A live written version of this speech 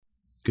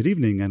Good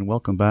evening and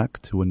welcome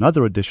back to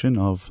another edition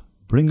of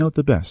Bring Out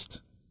the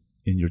Best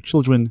in Your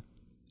Children,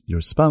 Your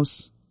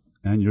Spouse,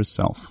 and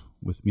Yourself.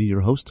 With me,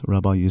 your host,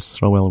 Rabbi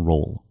Yisroel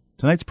Roll.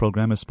 Tonight's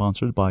program is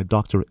sponsored by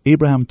Dr.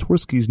 Abraham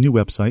Twersky's new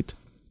website,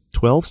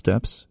 12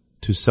 Steps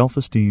to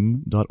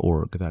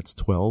Self-Esteem.org. That's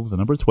 12, the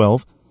number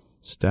 12,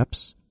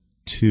 steps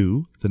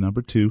to, the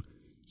number 2,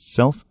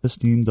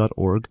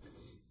 self-esteem.org,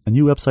 a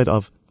new website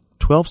of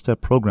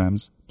 12-step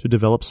programs to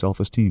develop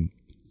self-esteem.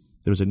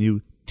 There's a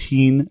new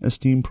Teen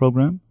Esteem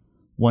program,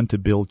 one to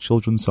build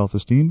children's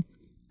self-esteem,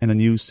 and a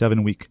new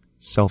 7-week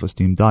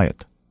self-esteem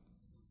diet.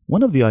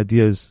 One of the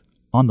ideas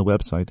on the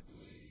website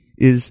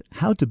is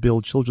how to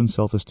build children's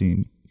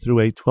self-esteem through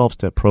a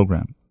 12-step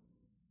program.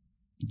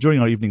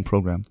 During our evening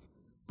program,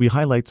 we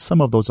highlight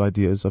some of those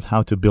ideas of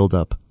how to build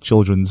up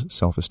children's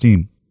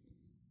self-esteem.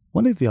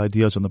 One of the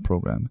ideas on the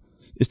program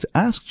is to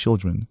ask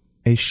children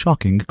a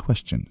shocking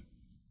question.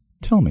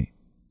 Tell me,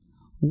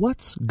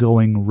 what's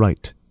going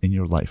right in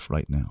your life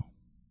right now?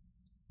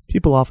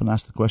 People often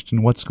ask the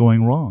question, what's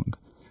going wrong?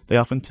 They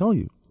often tell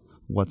you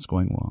what's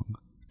going wrong.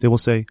 They will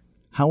say,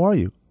 how are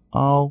you?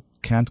 Oh,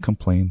 can't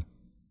complain.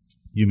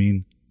 You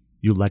mean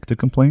you like to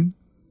complain?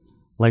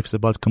 Life's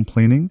about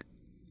complaining,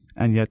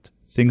 and yet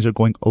things are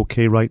going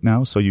okay right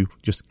now, so you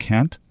just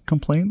can't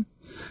complain?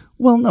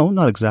 Well, no,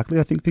 not exactly.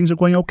 I think things are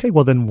going okay.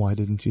 Well, then why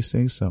didn't you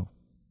say so?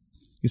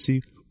 You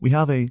see, we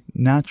have a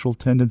natural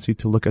tendency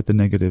to look at the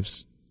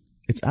negatives.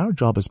 It's our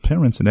job as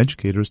parents and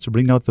educators to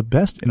bring out the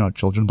best in our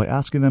children by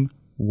asking them,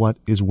 what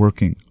is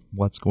working?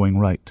 What's going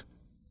right?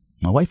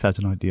 My wife has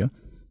an idea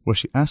where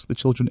she asks the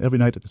children every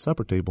night at the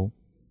supper table,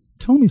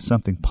 tell me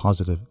something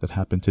positive that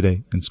happened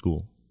today in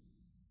school.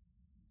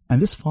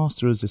 And this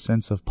fosters a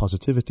sense of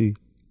positivity,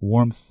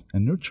 warmth,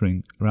 and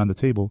nurturing around the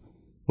table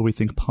where we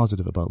think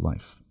positive about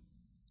life.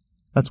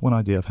 That's one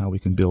idea of how we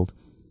can build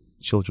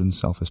children's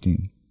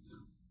self-esteem.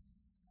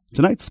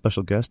 Tonight's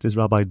special guest is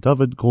Rabbi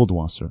Dovid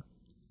Goldwasswer.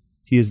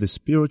 He is the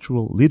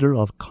spiritual leader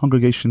of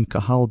Congregation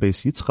Kahal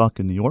Beis Yitzchak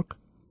in New York.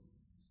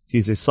 He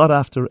is a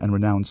sought-after and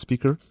renowned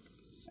speaker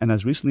and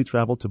has recently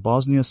traveled to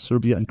Bosnia,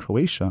 Serbia, and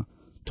Croatia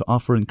to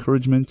offer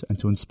encouragement and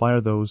to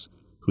inspire those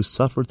who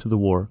suffered through the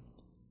war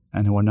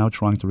and who are now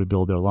trying to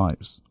rebuild their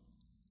lives.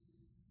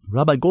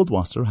 Rabbi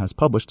Goldwasswer has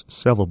published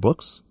several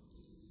books,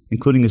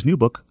 including his new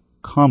book,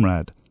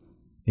 Comrade,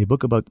 a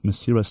book about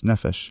Mesiras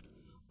Nefesh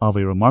of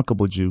a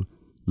remarkable Jew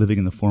living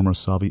in the former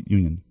Soviet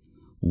Union.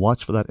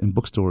 Watch for that in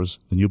bookstores,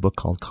 the new book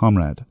called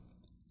Comrade.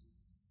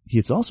 He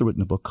has also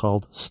written a book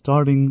called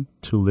Starting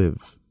to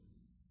Live.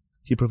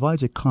 He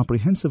provides a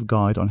comprehensive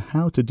guide on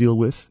how to deal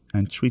with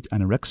and treat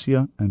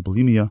anorexia and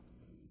bulimia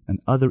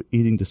and other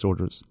eating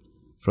disorders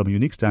from a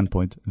unique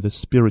standpoint, the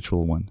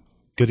spiritual one.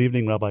 Good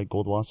evening, Rabbi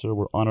Goldwasswer.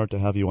 We're honored to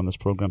have you on this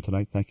program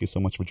tonight. Thank you so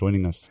much for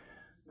joining us.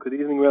 Good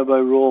evening, Rabbi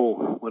Roll.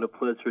 What a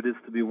pleasure it is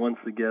to be once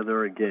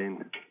together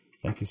again.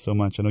 Thank you so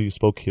much. I know you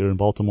spoke here in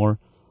Baltimore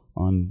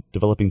on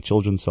developing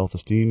children's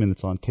self-esteem, and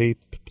it's on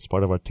tape. It's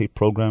part of our tape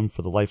program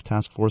for the Life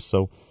Task Force,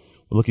 so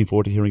we're looking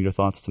forward to hearing your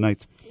thoughts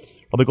tonight.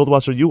 Rabbi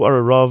Goldwasswer, you are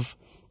a Rav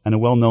and a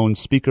well-known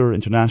speaker,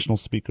 international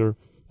speaker,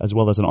 as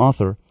well as an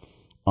author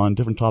on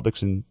different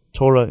topics in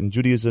Torah and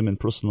Judaism and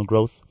personal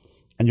growth,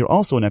 and you're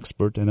also an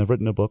expert and have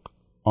written a book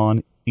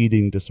on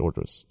eating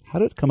disorders. How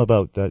did it come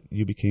about that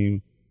you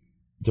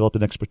developed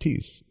an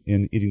expertise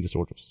in eating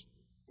disorders?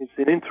 It's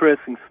an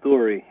interesting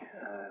story.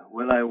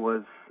 When I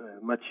was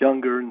much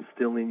younger and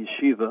still in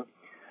yeshiva,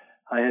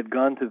 I had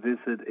gone to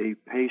visit a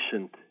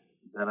patient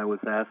that I was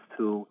asked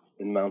to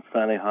in Mount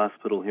Sinai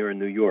Hospital here in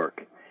New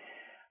York.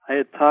 I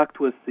had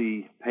talked with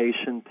the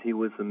patient. He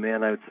was a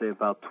man, I would say,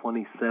 about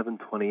 27,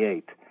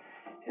 28.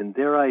 And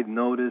there I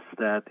noticed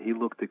that he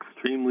looked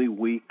extremely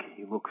weak.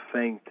 He looked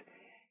faint.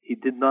 He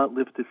did not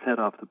lift his head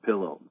off the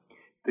pillow.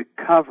 The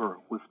cover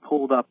was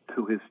pulled up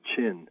to his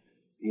chin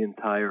the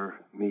entire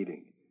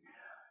meeting.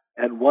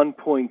 At one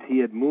point, he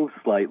had moved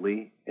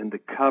slightly, and the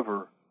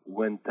cover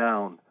went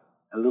down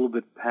a little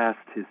bit past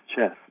his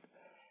chest.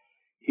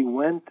 He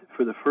went,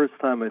 for the first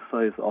time I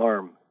saw his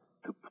arm,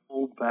 to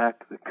pull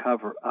back the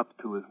cover up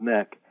to his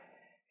neck,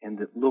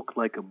 and it looked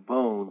like a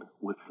bone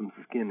with some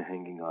skin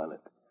hanging on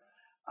it.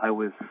 I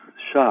was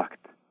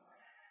shocked.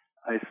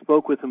 I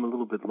spoke with him a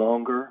little bit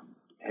longer,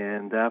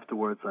 and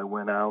afterwards I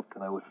went out,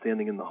 and I was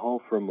standing in the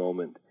hall for a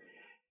moment.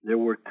 There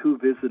were two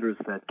visitors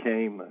that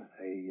came,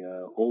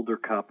 a older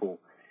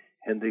couple,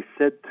 and they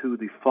said to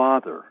the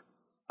father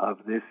of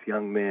this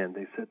young man,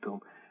 they said to him,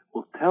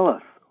 well, tell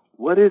us,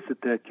 what is it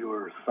that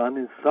your son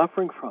is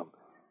suffering from?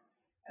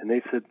 And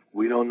they said,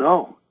 we don't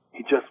know.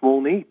 He just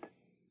won't eat.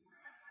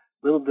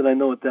 Little did I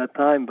know at that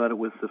time, but it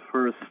was the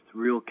first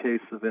real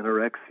case of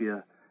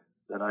anorexia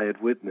that I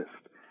had witnessed.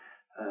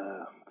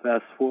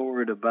 Fast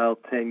forward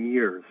about 10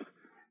 years,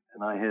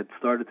 and I had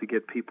started to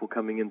get people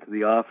coming into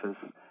the office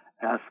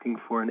asking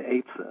for an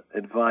eitzah,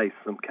 advice,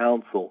 some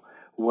counsel.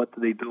 What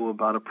do they do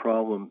about a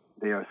problem?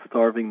 They are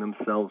starving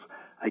themselves.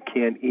 I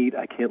can't eat.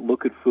 I can't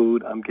look at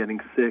food. I'm getting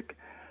sick.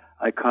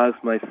 I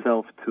caused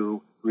myself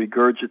to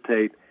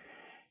regurgitate.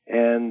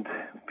 And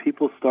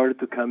people started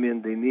to come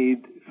in. They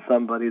need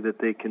somebody that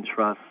they can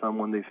trust,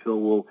 someone they feel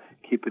will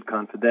keep it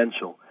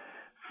confidential.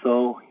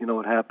 So,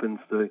 what happens,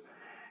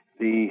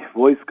 the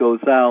voice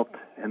goes out,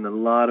 and a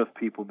lot of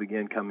people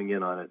began coming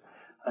in on it.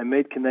 I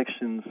made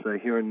connections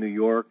here in New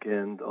York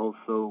and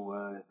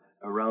also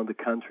around the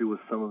country with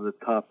some of the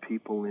top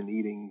people in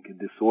eating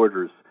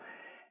disorders.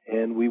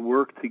 And we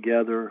worked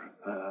together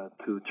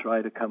to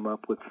try to come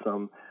up with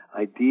some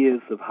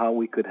ideas of how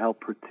we could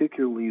help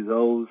particularly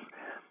those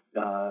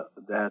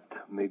that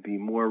may be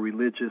more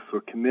religious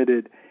or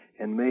committed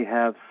and may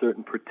have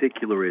certain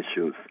particular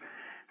issues.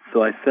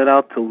 So I set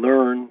out to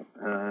learn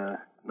a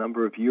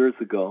number of years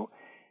ago,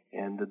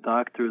 and the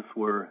doctors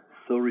were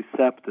so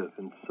receptive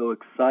and so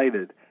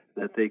excited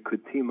that they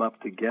could team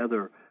up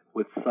together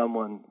with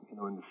someone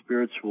in the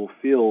spiritual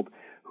field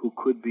who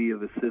could be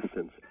of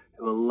assistance.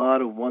 There were a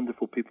lot of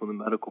wonderful people in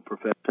the medical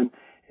profession,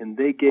 and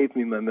they gave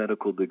me my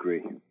medical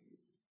degree.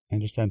 I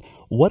understand.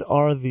 What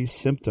are the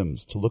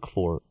symptoms to look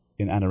for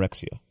in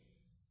anorexia?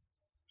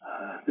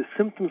 The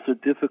symptoms are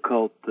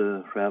difficult,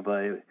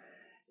 Rabbi.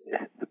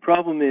 The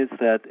problem is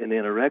that an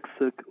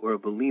anorexic or a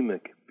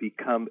bulimic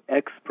become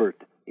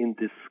expert in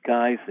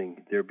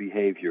disguising their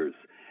behaviors.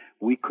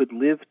 We could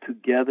live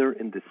together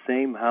in the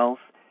same house,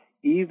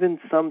 even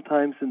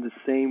sometimes in the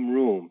same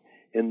room,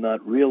 and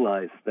not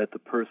realize that the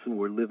person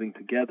we're living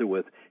together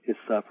with is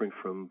suffering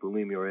from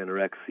bulimia or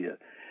anorexia.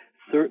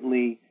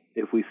 Certainly,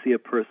 if we see a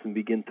person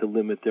begin to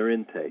limit their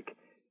intake,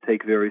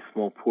 take very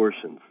small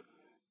portions,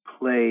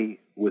 play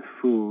with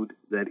food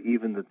that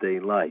they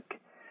like,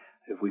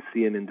 if we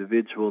see an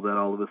individual that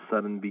all of a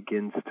sudden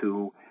begins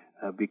to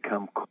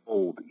become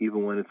cold,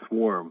 even when it's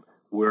warm,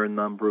 wear a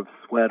number of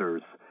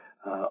sweaters,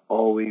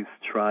 always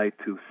try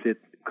to sit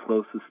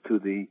closest to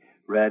the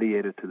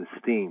radiator, to the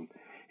steam.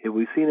 If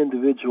we see an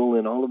individual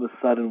and all of a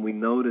sudden we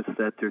notice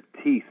that their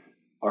teeth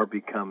are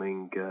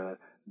becoming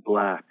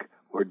black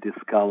or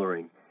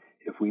discoloring,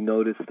 if we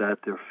notice that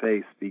their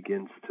face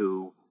begins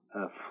to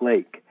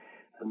flake,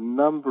 a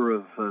number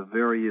of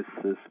various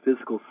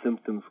physical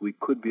symptoms we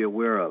could be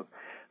aware of.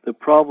 The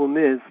problem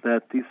is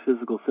that these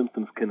physical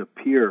symptoms can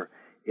appear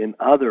in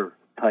other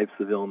types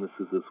of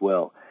illnesses as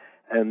well.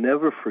 And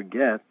never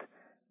forget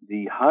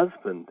the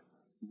husband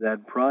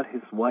that brought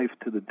his wife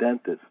to the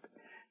dentist.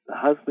 The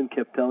husband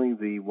kept telling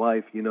the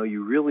wife,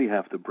 you really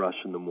have to brush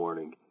in the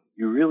morning.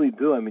 You really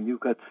do. You've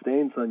got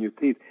stains on your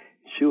teeth.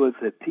 She was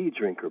a tea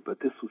drinker, but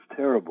this was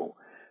terrible.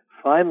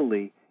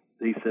 Finally,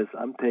 he says,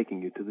 I'm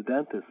taking you to the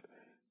dentist.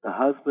 The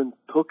husband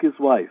took his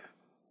wife,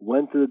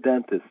 went to the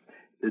dentist.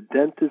 The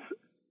dentist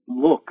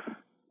looks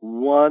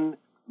one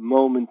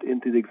moment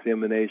into the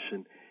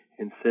examination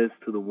and says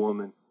to the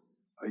woman,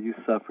 are you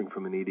suffering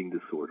from an eating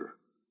disorder?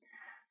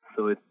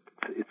 So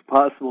it's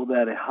possible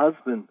that a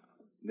husband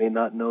may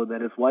not know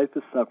that his wife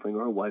is suffering,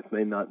 or a wife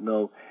may not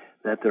know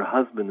that their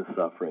husband is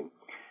suffering.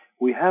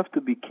 We have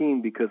to be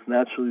keen because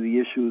naturally the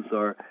issues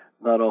are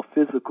not all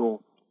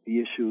physical. The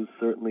issues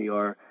certainly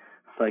are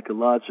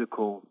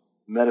psychological,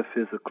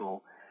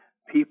 metaphysical.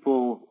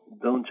 People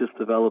don't just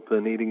develop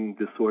an eating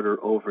disorder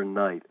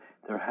overnight.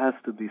 There has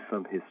to be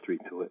some history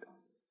to it.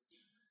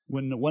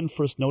 When one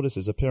first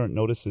notices, a parent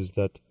notices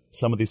that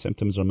some of these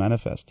symptoms are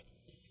manifest,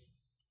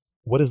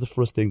 what is the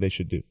first thing they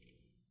should do?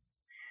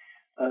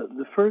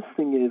 The first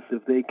thing is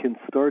if they can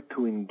start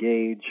to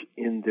engage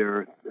in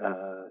their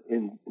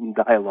in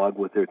dialogue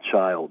with their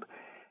child.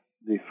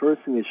 The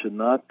first thing they should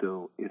not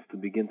do is to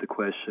begin to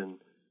question,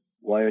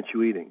 why aren't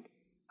you eating?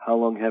 How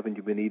long haven't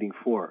you been eating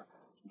for?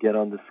 Get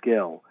on the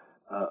scale.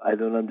 I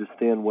don't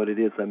understand what it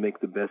is. I make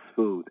the best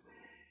food.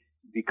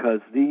 Because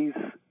these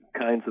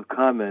kinds of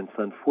comments,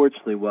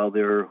 unfortunately, while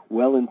they're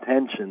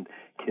well-intentioned,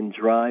 can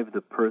drive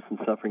the person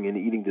suffering an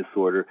eating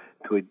disorder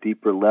to a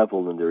deeper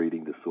level in their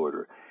eating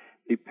disorder.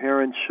 The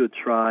parents should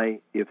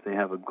try, if they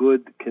have a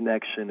good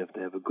connection, if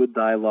they have a good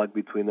dialogue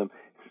between them,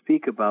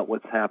 speak about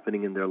what's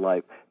happening in their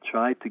life.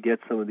 Try to get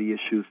some of the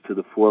issues to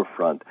the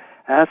forefront.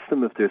 Ask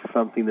them if there's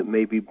something that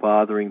may be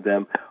bothering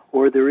them,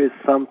 or there is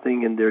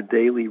something in their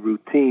daily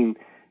routine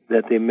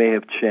that they may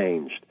have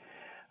changed.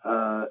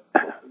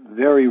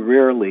 Very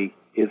rarely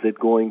is it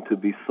going to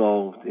be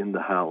solved in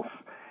the house.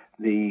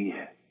 The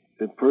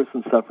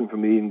person suffering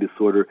from eating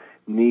disorder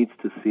needs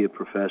to see a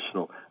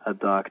professional, a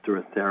doctor,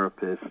 a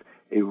therapist,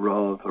 a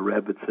Rav, a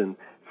Rebbitzin,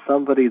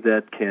 somebody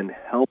that can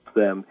help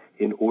them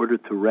in order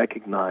to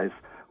recognize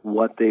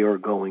what they are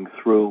going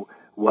through,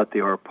 what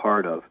they are a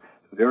part of.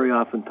 Very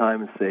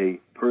oftentimes, a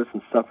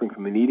person suffering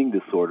from an eating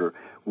disorder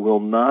will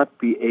not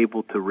be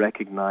able to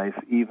recognize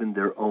even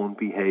their own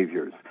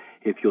behaviors.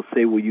 If you'll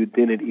say, well, you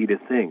didn't eat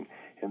a thing,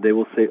 and they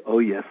will say, oh,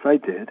 yes, I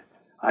did.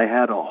 I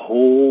had a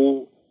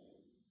whole,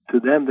 to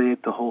them, they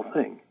ate the whole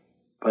thing.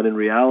 But in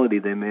reality,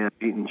 they may have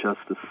eaten just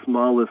the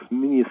smallest,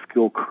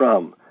 minuscule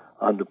crumb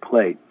on the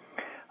plate.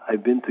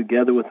 I've been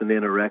together with an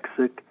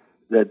anorexic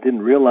that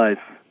didn't realize,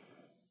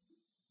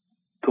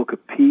 took a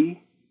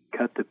pea,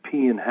 cut the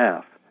pea in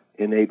half,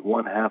 and ate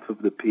one half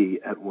of the pea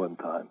at one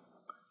time.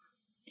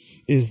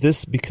 Is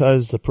this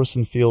because a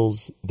person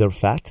feels they're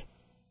fat?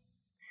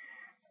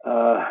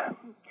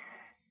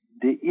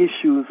 The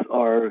issues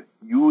are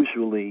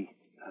usually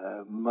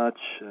much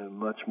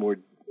more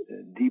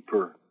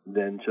deeper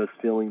than just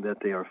feeling that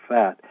they are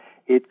fat.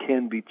 It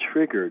can be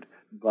triggered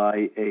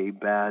by a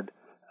bad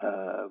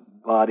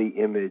body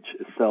image,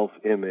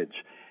 self-image,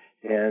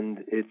 and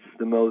it's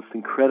the most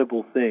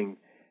incredible thing.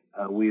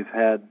 We've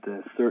had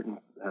certain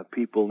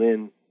people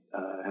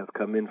have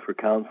come in for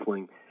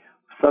counseling,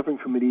 suffering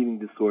from an eating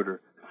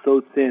disorder,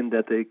 so thin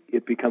that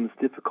it becomes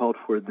difficult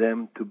for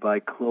them to buy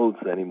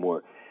clothes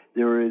anymore.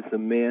 There is a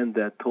man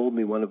that told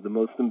me one of the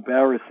most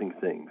embarrassing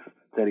things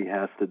that he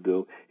has to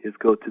do is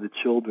go to the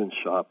children's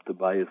shop to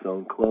buy his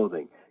own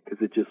clothing because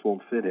it just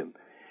won't fit him.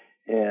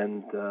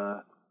 And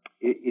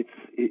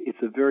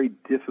it's a very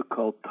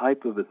difficult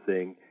type of a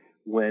thing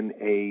when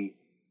a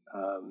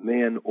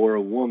man or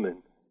a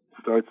woman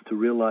starts to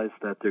realize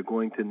that they're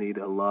going to need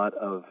a lot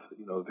of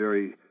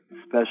very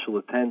special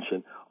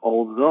attention.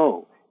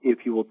 Although,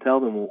 if you will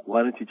tell them, well,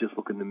 why don't you just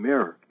look in the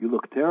mirror? You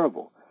look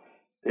terrible.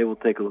 They will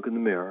take a look in the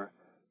mirror,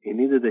 and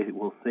either they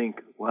will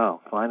think,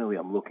 wow, finally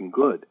I'm looking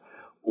good,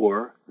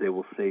 or they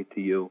will say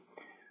to you,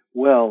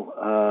 well,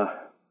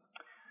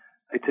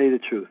 I tell you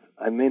the truth,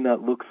 I may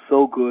not look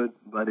so good,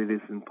 but it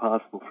is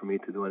impossible for me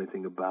to do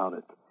anything about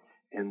it.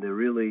 And they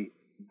really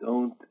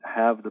don't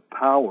have the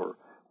power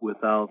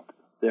without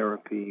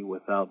therapy,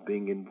 without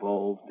being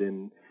involved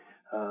in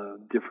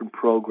different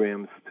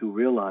programs to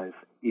realize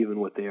even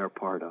what they are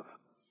part of.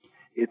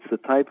 It's the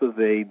type of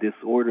a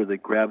disorder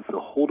that grabs a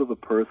hold of a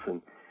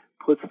person,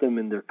 puts them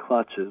in their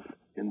clutches,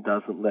 and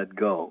doesn't let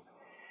go.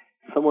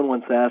 Someone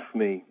once asked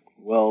me,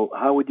 well,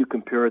 how would you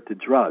compare it to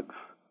drugs?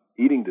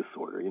 Eating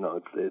disorder,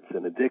 it's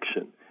an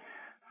addiction.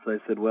 So I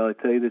said, well,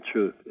 I tell you the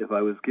truth. If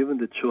I was given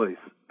the choice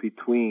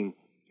between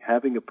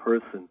having a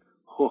person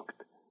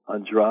hooked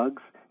on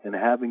drugs and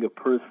having a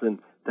person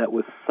that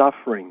was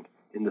suffering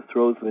in the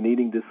throes of an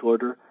eating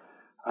disorder,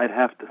 I'd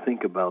have to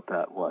think about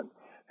that one.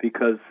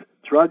 Because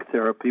drug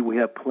therapy, we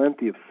have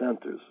plenty of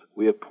centers.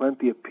 We have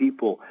plenty of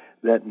people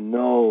that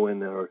know,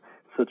 and there are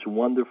such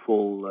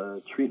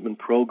wonderful treatment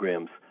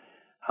programs.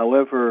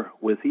 However,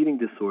 with eating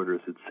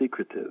disorders, it's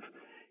secretive.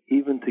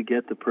 Even to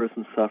get the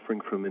person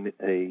suffering from an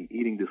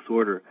eating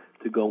disorder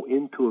to go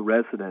into a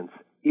residence,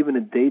 even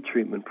a day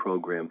treatment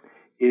program,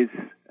 is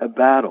a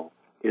battle.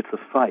 It's a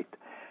fight.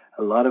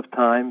 A lot of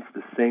times,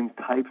 the same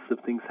types of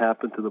things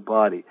happen to the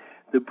body.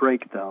 The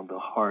breakdown, the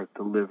heart,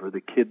 the liver,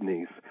 the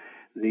kidneys,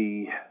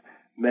 the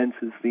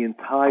menses, the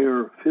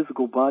entire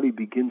physical body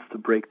begins to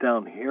break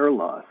down. Hair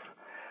loss.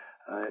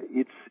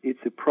 It's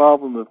a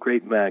problem of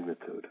great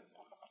magnitude.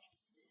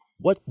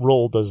 What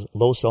role does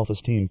low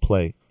self-esteem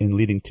play in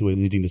leading to an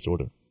eating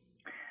disorder?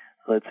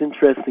 Well, it's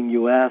interesting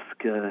you ask.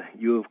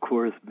 You, of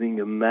course, being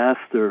a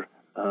master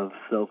of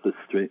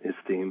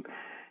self-esteem.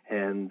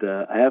 And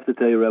I have to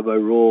tell you, Rabbi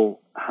Roll,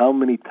 how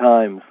many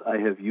times I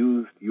have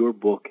used your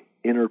book,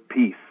 Inner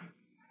Peace,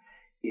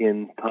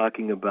 in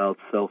talking about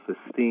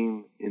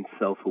self-esteem, in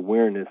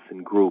self-awareness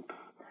in groups.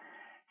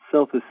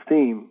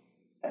 Self-esteem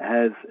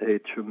has a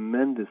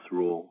tremendous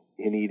role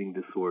in eating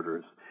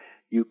disorders.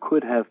 You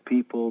could have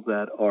people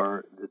that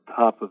are the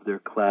top of their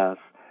class.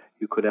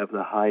 You could have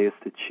the highest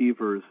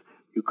achievers.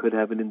 You could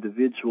have an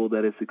individual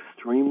that is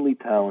extremely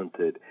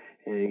talented,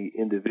 an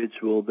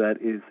individual that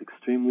is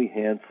extremely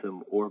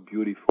handsome or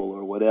beautiful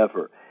or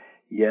whatever.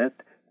 Yet,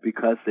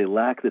 because they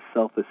lack the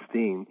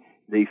self-esteem,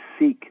 they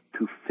seek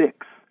to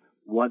fix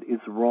what is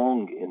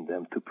wrong in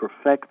them, to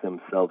perfect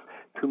themselves,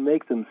 to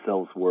make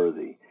themselves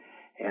worthy.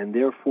 And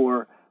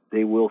therefore,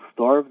 they will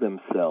starve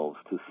themselves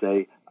to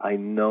say, I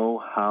know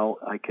how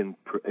I can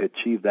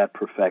achieve that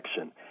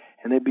perfection.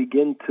 And they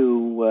begin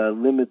to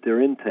limit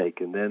their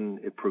intake, and then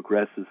it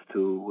progresses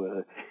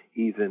to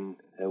even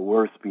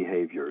worse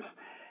behaviors.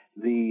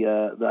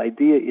 The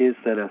idea is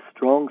that a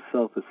strong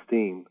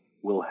self-esteem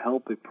will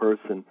help a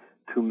person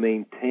to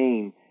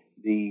maintain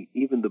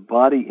even the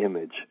body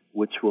image,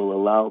 which will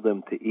allow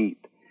them to eat.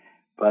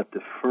 But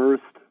the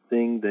first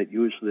thing that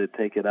usually they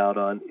take it out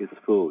on is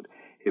food.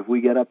 If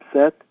we get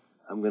upset,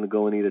 I'm going to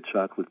go and eat a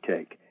chocolate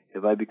cake.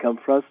 If I become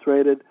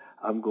frustrated,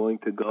 I'm going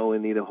to go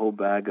and eat a whole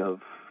bag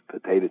of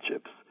potato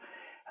chips.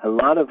 A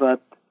lot of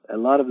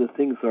the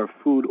things are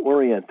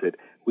food-oriented.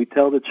 We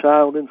tell the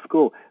child in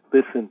school,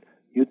 listen,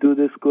 you do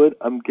this good,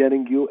 I'm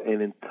getting you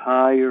an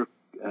entire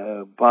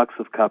box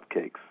of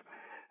cupcakes.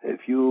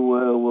 If you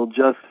will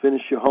just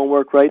finish your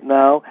homework right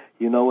now,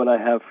 you know what I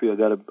have for you. I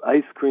got an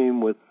ice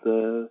cream with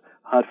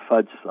hot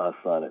fudge sauce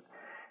on it.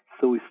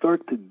 So we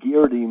start to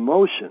gear the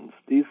emotions.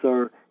 These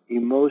are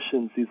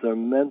emotions, these are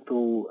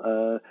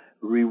mental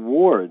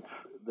rewards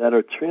that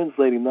are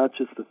translating not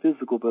just the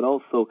physical, but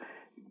also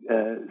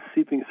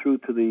seeping through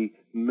to the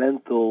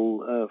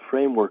mental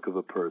framework of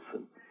a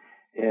person.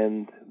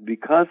 And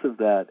because of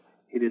that,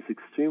 it is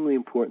extremely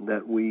important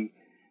that we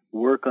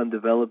work on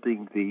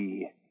developing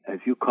the, as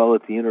you call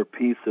it, the inner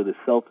peace or the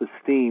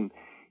self-esteem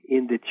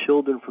in the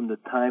children from the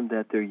time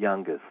that they're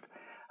youngest.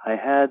 I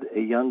had a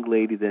young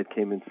lady that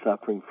came in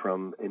suffering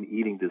from an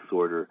eating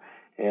disorder,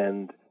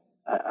 and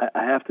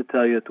I have to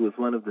tell you, it was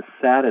one of the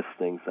saddest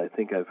things I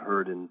think I've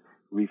heard in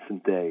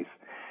recent days.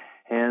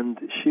 And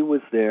she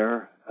was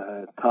there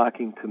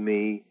talking to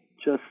me,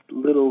 just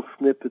little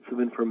snippets of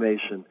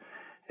information.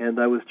 And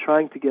I was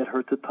trying to get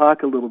her to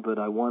talk a little bit.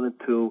 I wanted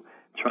to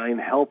try and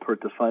help her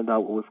to find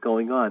out what was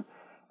going on.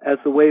 As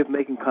a way of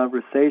making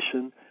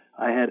conversation,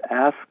 I had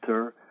asked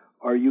her,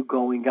 are you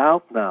going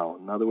out now?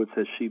 In other words,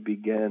 as she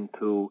began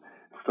to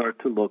start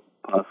to look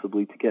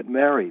possibly to get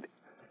married.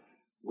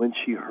 When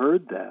she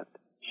heard that,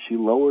 she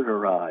lowered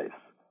her eyes.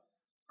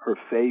 Her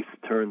face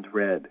turned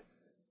red.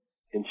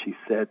 And she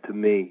said to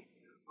me,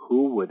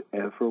 who would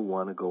ever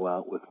want to go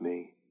out with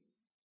me?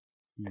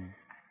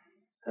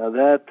 Now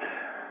that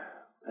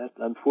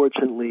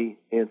unfortunately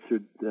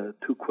answered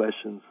two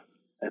questions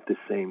at the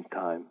same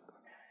time.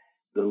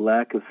 The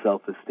lack of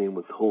self-esteem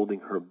was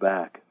holding her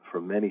back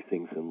from many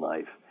things in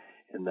life.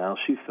 And now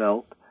she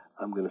felt,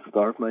 I'm going to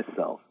starve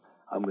myself.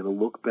 I'm going to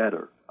look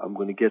better. I'm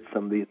going to get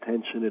some of the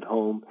attention at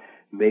home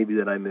maybe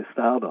that I missed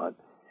out on.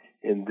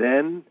 And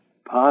then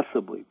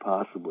possibly,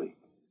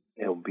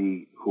 it'll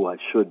be who I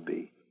should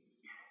be.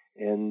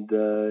 And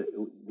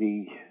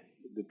the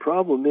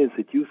problem is,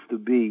 it used to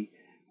be,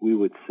 we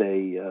would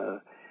say,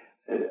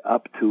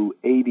 up to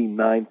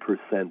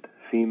 89%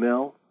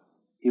 female,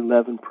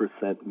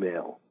 11%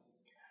 male.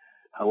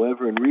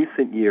 However, in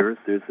recent years,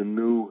 there's a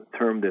new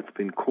term that's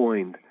been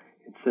coined.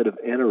 Instead of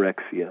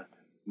anorexia,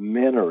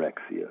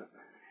 menorexia.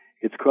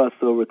 It's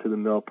crossed over to the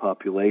male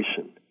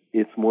population.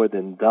 It's more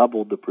than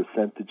double the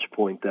percentage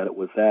point that it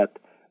was at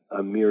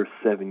a mere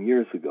 7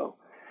 years ago.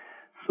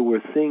 So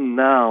we're seeing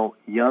now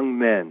young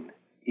men,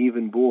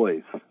 even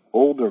boys,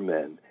 older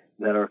men,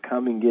 that are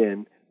coming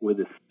in with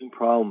the same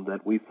problem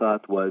that we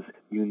thought was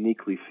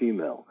uniquely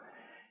female.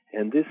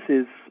 And this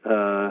is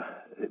a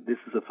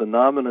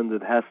phenomenon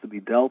that has to be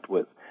dealt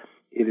with.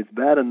 It is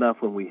bad enough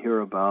when we hear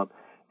about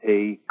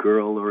a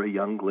girl or a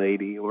young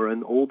lady or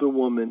an older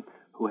woman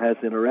who has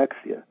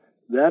anorexia.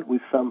 That we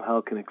somehow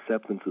can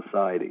accept in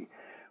society.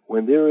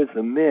 When there is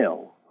a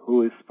male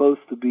who is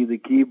supposed to be the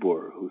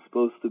gibor, who's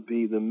supposed to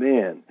be the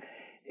man,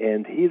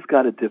 and he's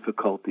got a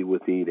difficulty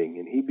with eating,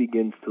 and he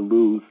begins to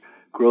lose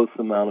gross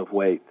amount of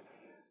weight,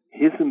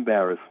 his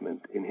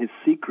embarrassment and his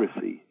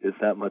secrecy is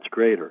that much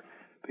greater,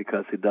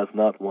 because he does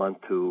not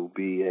want to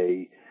be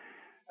in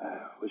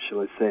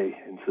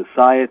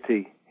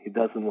society, he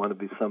doesn't want to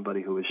be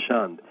somebody who is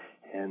shunned.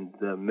 And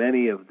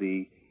many of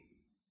the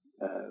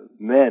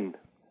men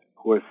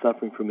who are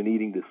suffering from an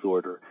eating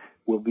disorder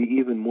will be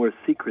even more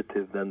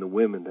secretive than the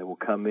women. They will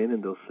come in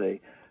and they'll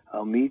say,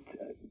 I'll meet,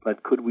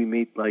 but could we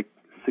meet like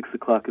 6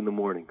 o'clock in the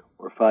morning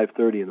or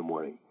 5:30 in the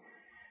morning?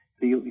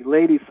 The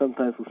ladies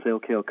sometimes will say,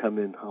 okay, I'll come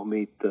in, I'll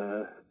meet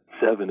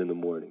 7 in the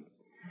morning.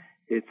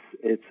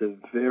 It's a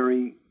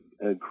very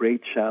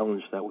great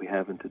challenge that we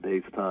have in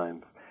today's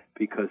times,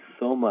 because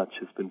so much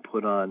has been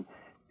put on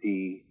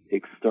the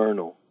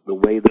external, the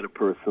way that a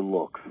person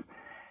looks.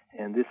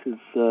 And this is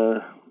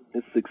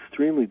it's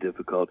extremely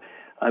difficult.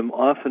 I'm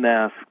often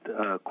asked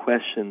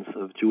questions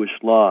of Jewish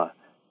law,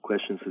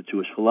 questions of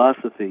Jewish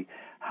philosophy.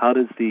 How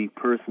does the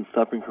person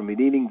suffering from an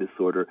eating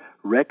disorder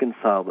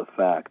reconcile the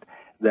fact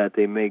that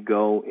they may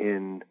go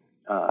and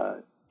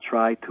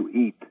try to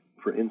eat,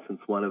 for instance,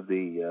 one of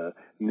the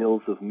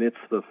meals of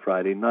mitzvah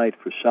Friday night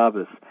for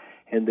Shabbos,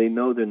 and they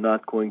know they're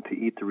not going to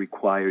eat the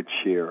required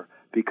share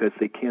because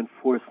they can't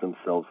force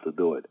themselves to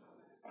do it.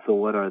 So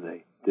what are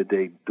they? Did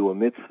they do a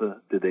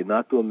mitzvah? Did they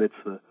not do a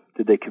mitzvah?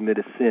 Did they commit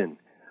a sin?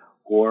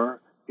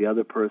 Or the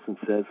other person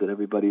says that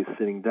everybody is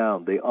sitting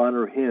down. They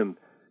honor him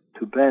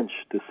to bench,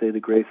 to say the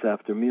grace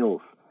after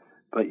meals.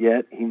 But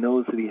yet he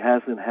knows that he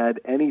hasn't had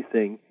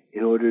anything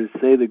in order to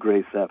say the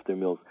grace after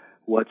meals.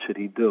 What should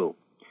he do?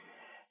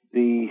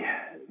 The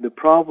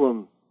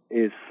problem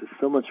is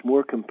so much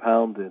more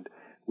compounded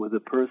with a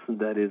person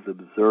that is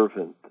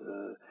observant,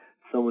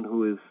 someone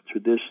who is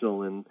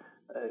traditional and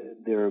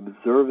they're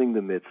observing the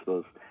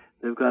mitzvahs.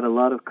 They've got a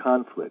lot of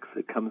conflicts.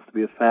 It comes to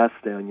be a fast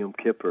day on Yom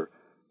Kippur.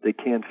 They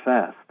can't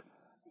fast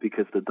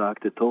because the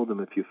doctor told them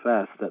if you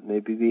fast, that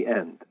may be the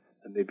end.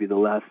 That may be the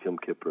last Yom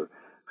Kippur.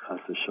 Chas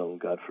v'sholom,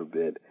 God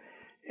forbid.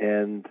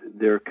 And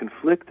they're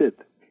conflicted.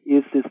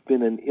 Is this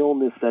been an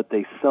illness that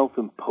they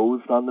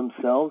self-imposed on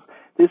themselves?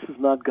 This is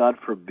not, God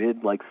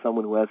forbid, like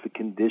someone who has a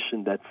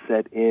condition that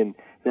set in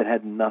that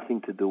had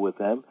nothing to do with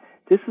them.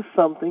 This is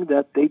something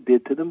that they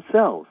did to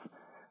themselves.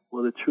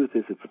 Well, the truth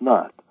is it's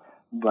not.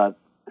 But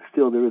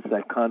still there is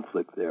that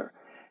conflict there.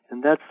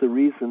 And that's the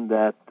reason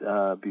that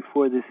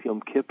before this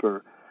Yom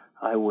Kippur,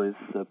 I was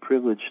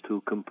privileged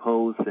to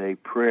compose a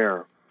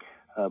prayer,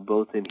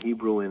 both in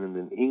Hebrew and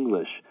in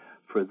English,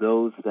 for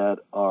those that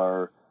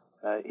are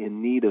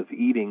in need of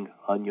eating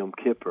on Yom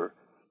Kippur,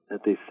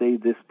 that they say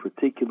this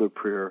particular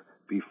prayer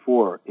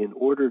before, in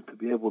order to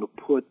be able to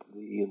put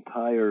the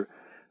entire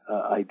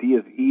idea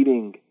of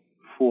eating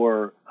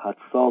for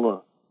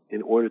Hatzalah,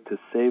 in order to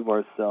save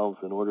ourselves,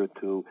 in order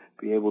to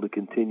be able to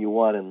continue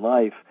on in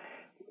life,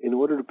 in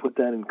order to put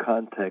that in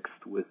context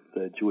with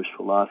Jewish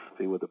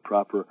philosophy, with a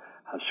proper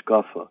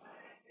hashkafa.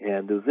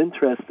 And it was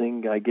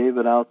interesting, I gave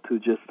it out to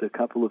just a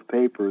couple of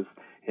papers,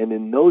 and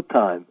in no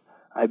time,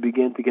 I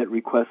began to get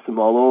requests from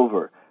all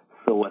over.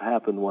 So what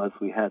happened was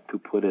we had to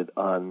put it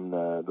on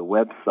the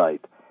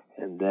website,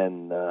 and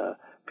then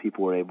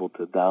people were able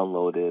to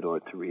download it or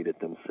to read it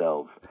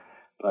themselves.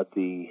 But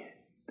the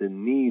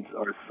needs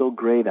are so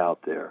great out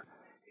there.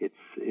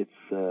 It's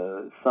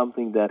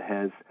something that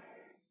has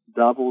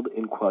doubled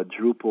and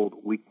quadrupled.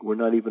 We're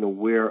not even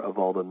aware of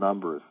all the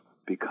numbers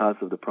because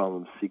of the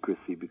problem of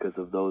secrecy, because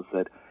of those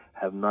that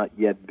have not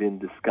yet been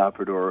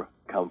discovered or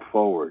come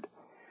forward.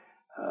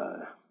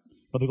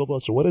 Rabbi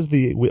Goldwasswer, what is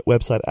the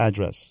website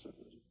address?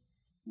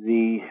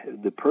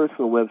 The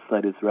personal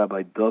website is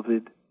Rabbi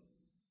Dovid,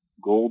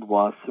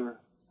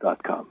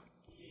 Goldwasswer.com.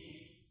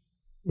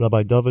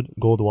 Rabbi Dovid,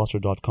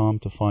 Goldwasswer.com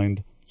to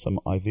find some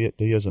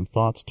ideas and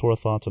thoughts, Torah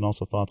thoughts, and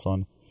also thoughts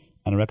on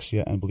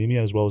anorexia and bulimia,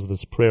 as well as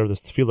this prayer,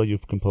 this tefillah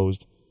you've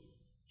composed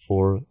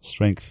for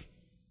strength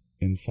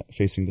in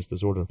facing this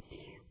disorder.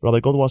 Rabbi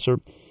Goldwasswer,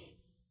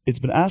 it's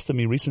been asked of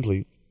me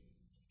recently,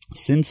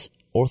 since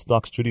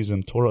Orthodox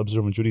Judaism, Torah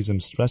observant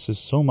Judaism, stresses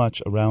so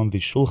much around the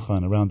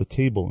shulchan, around the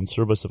table in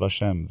service of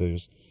Hashem.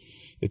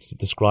 It's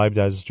described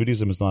as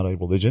Judaism is not a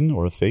religion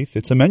or a faith,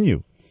 it's a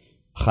menu.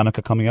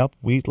 Hanukkah coming up,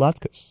 we eat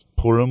latkes.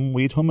 Purim,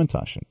 we eat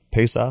humantashen.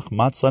 Pesach,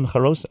 matzah and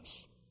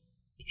charoses.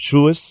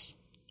 Shavuos,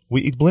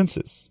 we eat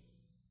blintzes.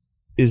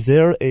 Is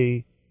there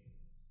a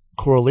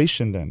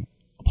correlation then,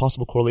 a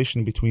possible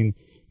correlation between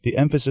the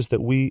emphasis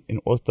that we in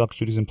Orthodox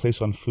Judaism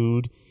place on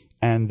food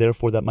and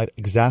therefore that might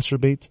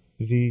exacerbate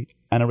the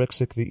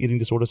anorexic, the eating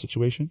disorder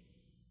situation?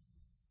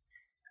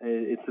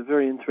 It's a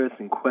very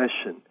interesting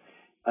question.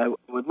 I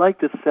would like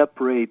to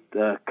separate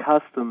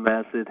custom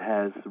as it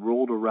has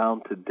rolled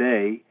around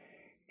today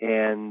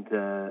and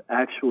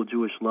actual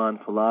Jewish law and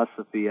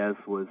philosophy as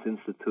was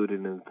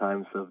instituted in the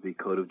times of the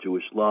Code of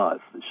Jewish Laws,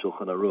 the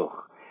Shulchan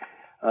Aruch.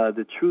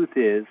 The truth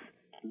is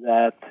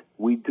that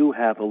we do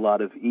have a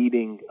lot of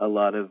eating, a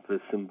lot of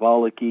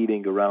symbolic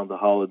eating around the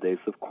holidays.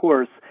 Of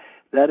course,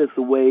 that is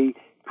a way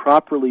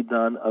properly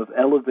done of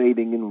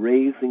elevating and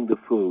raising the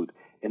food.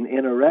 An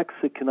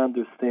anorexic can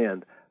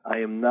understand, I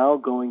am now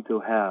going to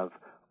have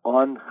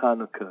on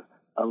Hanukkah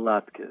a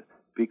latke,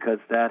 because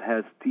that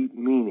has deep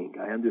meaning.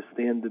 I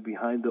understand the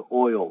behind the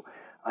oil.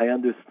 I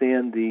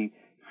understand the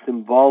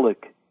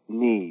symbolic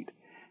need.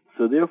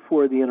 So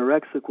therefore, the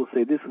anorexic will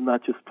say, this is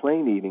not just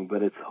plain eating,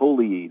 but it's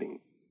holy eating.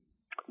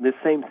 The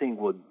same thing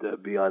would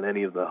be on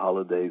any of the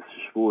holidays,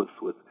 Shavuos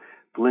with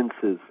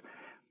blintzes,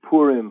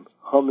 Purim,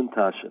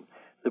 humantashen.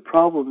 The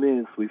problem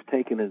is we've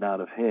taken it out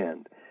of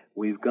hand.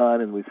 We've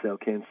gone and we say,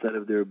 okay, instead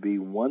of there be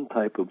one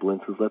type of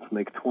blintzes, let's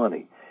make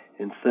 20.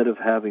 Instead of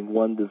having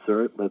one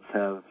dessert, let's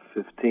have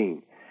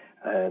 15.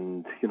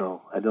 And,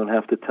 I don't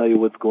have to tell you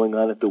what's going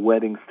on at the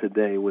weddings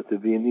today with the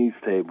Viennese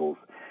tables.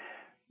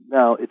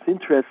 Now, it's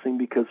interesting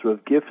because Rav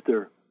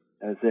Gifter,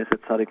 Zecher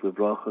Tzadik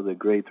Livracha, the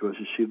great Rosh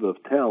Yeshiva of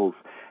Telz,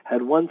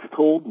 had once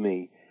told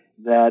me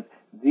that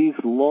these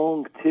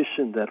long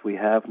tishin that we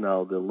have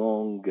now, the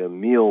long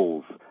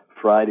meals,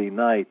 Friday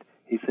night,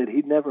 he said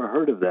he'd never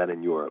heard of that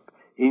in Europe.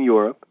 In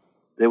Europe,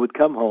 they would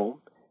come home,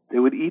 they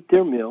would eat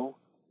their meal,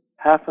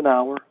 half an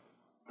hour,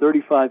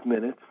 35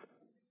 minutes,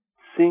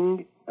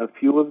 sing a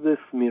few of the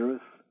Smiras.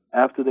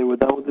 After they were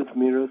done with the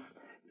Smiras,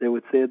 they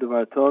would say a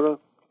Devar Torah,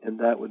 and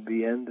that would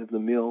be the end of the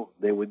meal.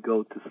 They would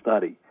go to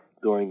study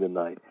during the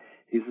night.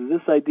 He says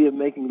this idea of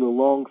making the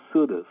long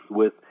sudas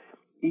with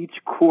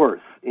each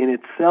course in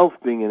itself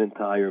being an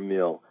entire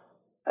meal,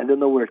 I don't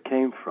know where it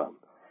came from.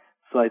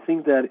 So I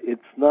think that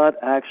it's not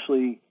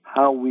actually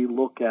how we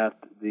look at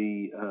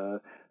the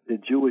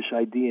Jewish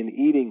idea in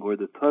eating or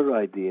the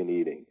Torah idea in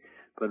eating,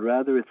 but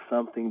rather it's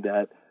something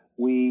that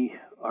we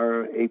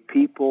are a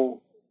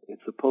people,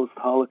 it's a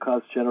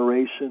post-Holocaust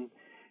generation.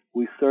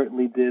 We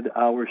certainly did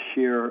our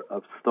share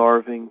of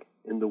starving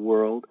in the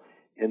world,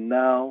 and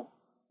now,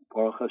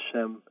 Baruch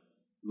Hashem,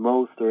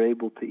 most are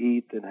able to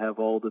eat and have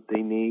all that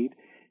they need,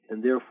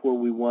 and therefore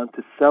we want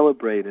to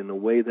celebrate in a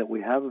way that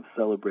we have of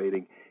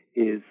celebrating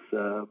is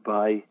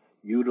by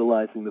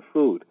utilizing the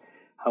food.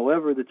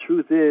 However, the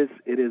truth is,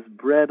 it has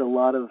bred a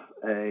lot of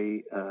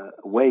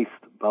waste,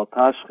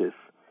 baltashchis,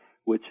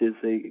 which is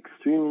a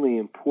extremely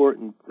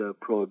important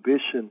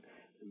prohibition,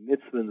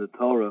 mitzvah in the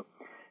Torah,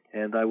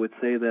 and I would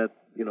say that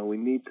we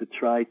need to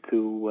try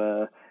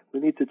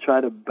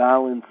to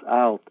balance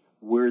out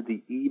where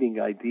the eating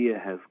idea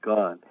has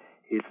gone.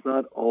 It's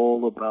not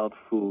all about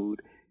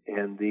food,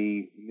 and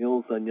the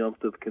meals on Yom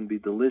Tov can be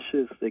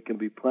delicious, they can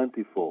be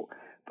plentiful,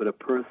 but a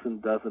person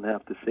doesn't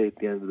have to say at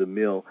the end of the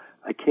meal,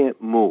 I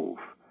can't move.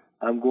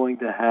 I'm going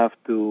to have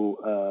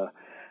to,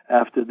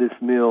 after this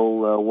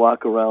meal,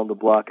 walk around the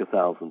block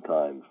 1,000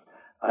 times.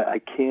 I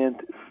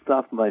can't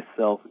stuff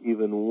myself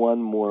even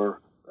one more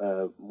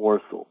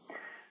morsel.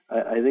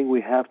 I think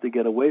we have to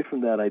get away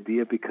from that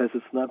idea because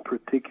it's not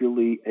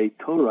particularly a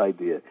Torah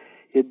idea.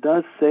 It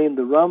does say in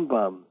the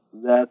Rambam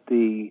that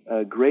the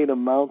great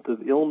amount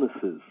of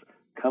illnesses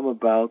come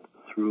about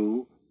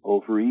through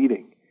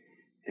overeating.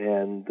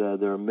 And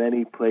there are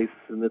many places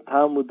in the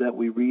Talmud that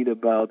we read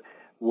about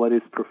what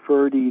is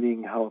preferred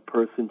eating, how a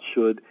person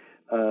should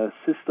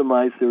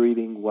systemize their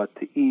eating, what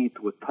to eat,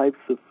 what types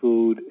of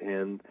food,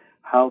 and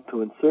how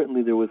to. And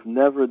certainly there was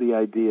never the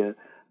idea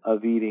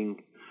of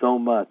eating so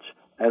much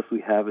as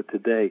we have it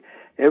today.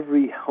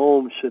 Every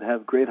home should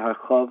have great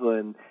harchava,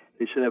 and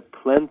they should have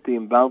plenty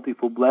and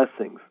bountiful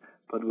blessings.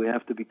 But we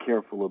have to be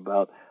careful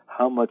about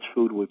how much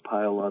food we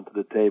pile onto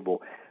the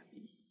table.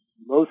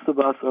 Most of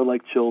us are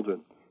like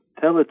children.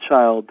 Tell a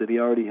child that he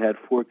already had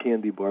 4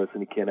 candy bars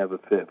and he can't have a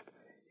 5th.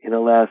 And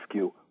he'll ask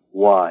you,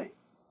 why?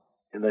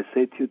 And I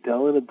say to you,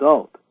 tell an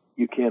adult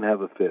you can't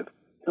have a 5th.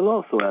 He'll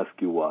also ask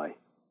you why.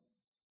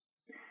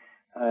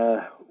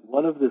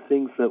 One of the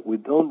things that we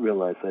don't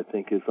realize, I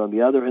think, is on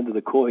the other end of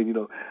the coin,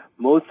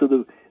 most of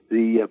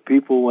the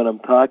people, when I'm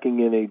talking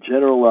in a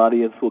general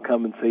audience, will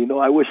come and say,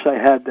 I wish I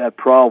had that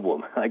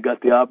problem. I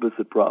got the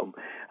opposite problem.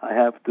 I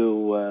have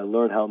to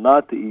learn how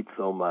not to eat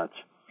so much.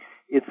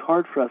 It's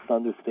hard for us to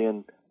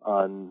understand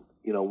on,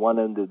 one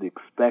end of the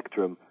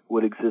spectrum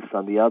what exists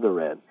on the other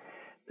end.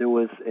 There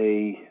was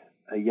a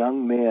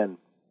young man,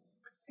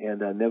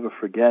 and I never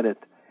forget it.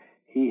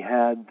 He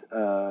had,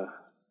 the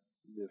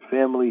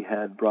family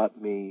had brought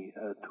me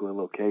to a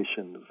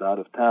location. It was out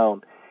of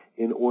town.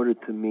 In order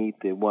to meet,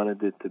 they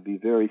wanted it to be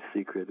very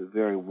secret, a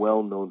very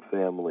well-known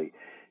family.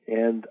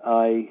 And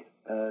I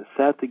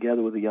sat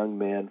together with a young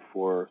man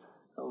for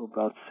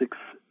about 6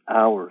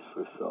 hours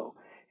or so.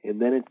 And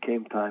then it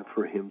came time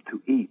for him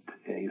to eat.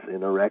 He's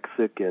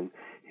anorexic, and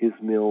his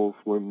meals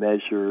were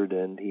measured,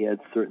 and he had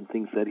certain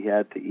things that he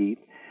had to eat.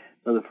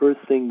 Now, the first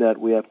thing that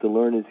we have to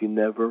learn is you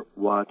never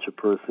watch a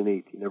person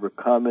eat. You never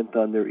comment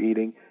on their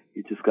eating.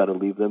 You just got to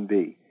leave them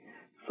be.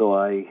 So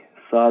I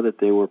saw that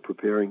they were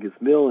preparing his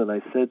meal, and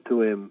I said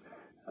to him,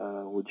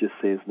 we'll just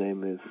say his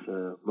name is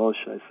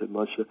Moshe. I said,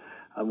 Moshe,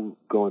 I'm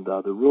going to the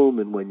other room,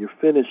 and when you're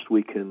finished,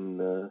 we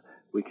can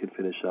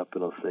finish up,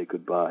 and I'll say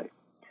goodbye.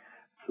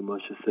 So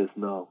Moshe says,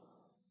 no,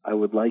 I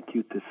would like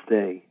you to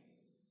stay.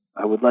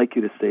 I would like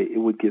you to stay. It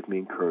would give me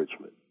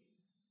encouragement.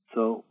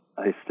 So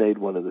I stayed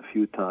one of the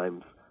few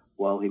times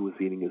while he was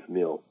eating his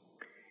meal.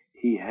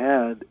 He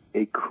had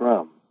a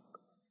crumb.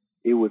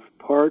 It was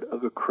part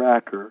of a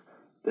cracker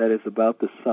that is about the size